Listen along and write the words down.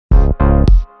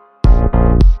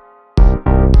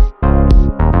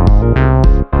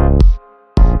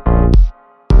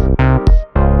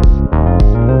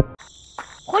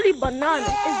banana.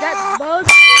 Is that bug?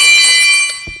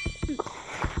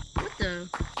 What the?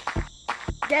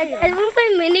 Daddy, I want to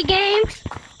play mini games.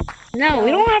 No, we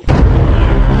don't have to.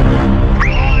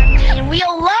 And we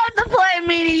love to play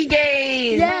mini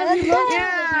games. Yeah, we love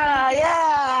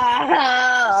yeah.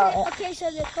 Okay,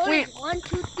 so the code is 1,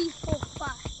 2, 3, 4, 5.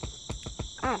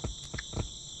 Oh,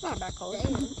 not a bad code.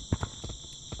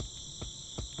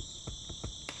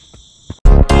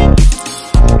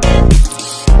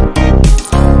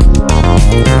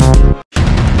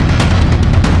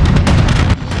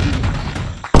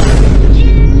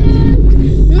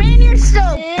 Man, you're so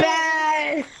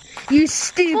bad. You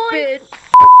stupid.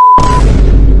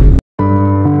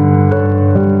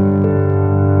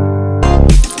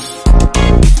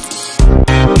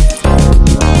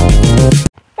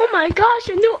 Oh my gosh,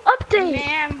 a new update.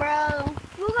 Man, bro.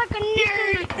 You look like a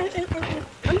nerd.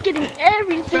 I'm getting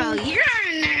everything. Bro, you're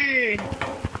a nerd.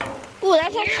 Ooh,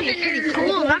 that's actually pretty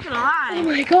cool, not gonna Oh lie.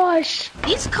 my gosh.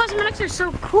 These cosmetics are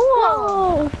so cool.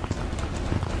 Whoa.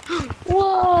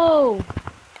 Whoa.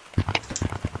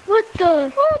 What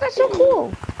the? Oh, that's so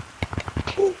cool.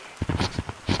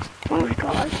 Oh my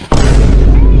gosh.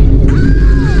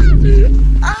 I'm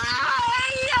leaving.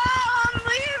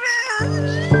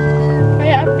 I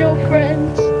have no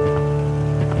friends.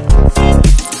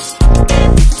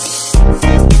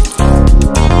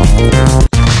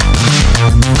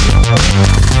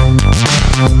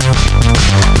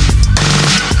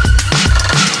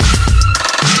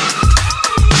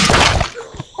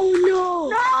 Oh no.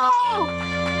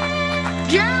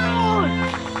 No!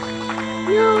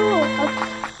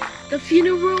 No. The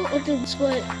funeral of the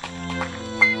split.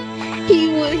 He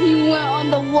went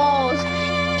on the walls,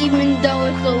 even though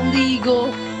it's illegal.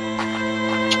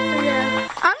 Yeah.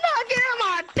 I'm not getting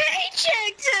my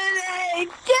paycheck today.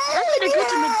 I'm gonna go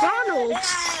to McDonald's.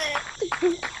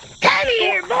 Come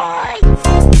here,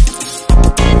 boy.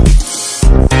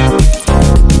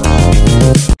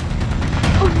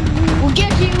 We'll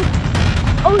get you.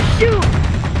 Oh shoot.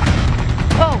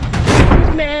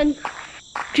 Oh, Man.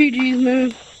 GG's,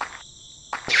 man.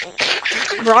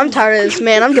 Bro, I'm tired of this,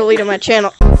 man. I'm deleting my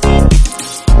channel.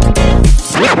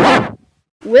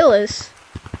 Willis?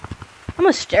 I'm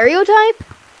a stereotype?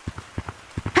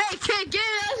 hey kid, give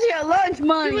us your lunch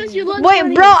money. Give us your lunch Wait,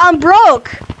 money. bro, I'm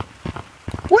broke.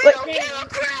 We don't give a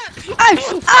crap.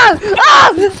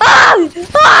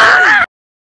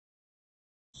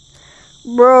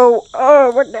 Bro,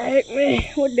 what the heck, man?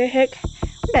 What the heck?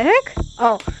 What the heck?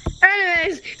 Oh,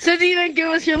 Anyways, since you didn't give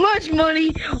us your lunch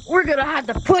money, we're gonna have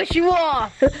to push you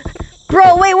off.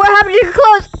 bro, wait, what happened to your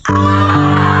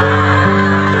clothes?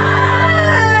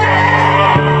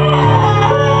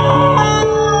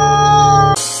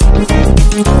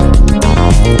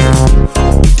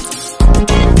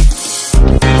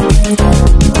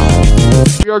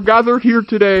 We are gathered here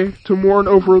today to mourn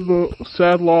over the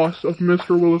sad loss of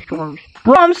Mr. Willis Charms.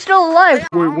 Bro, I'm still alive.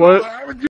 Wait, what?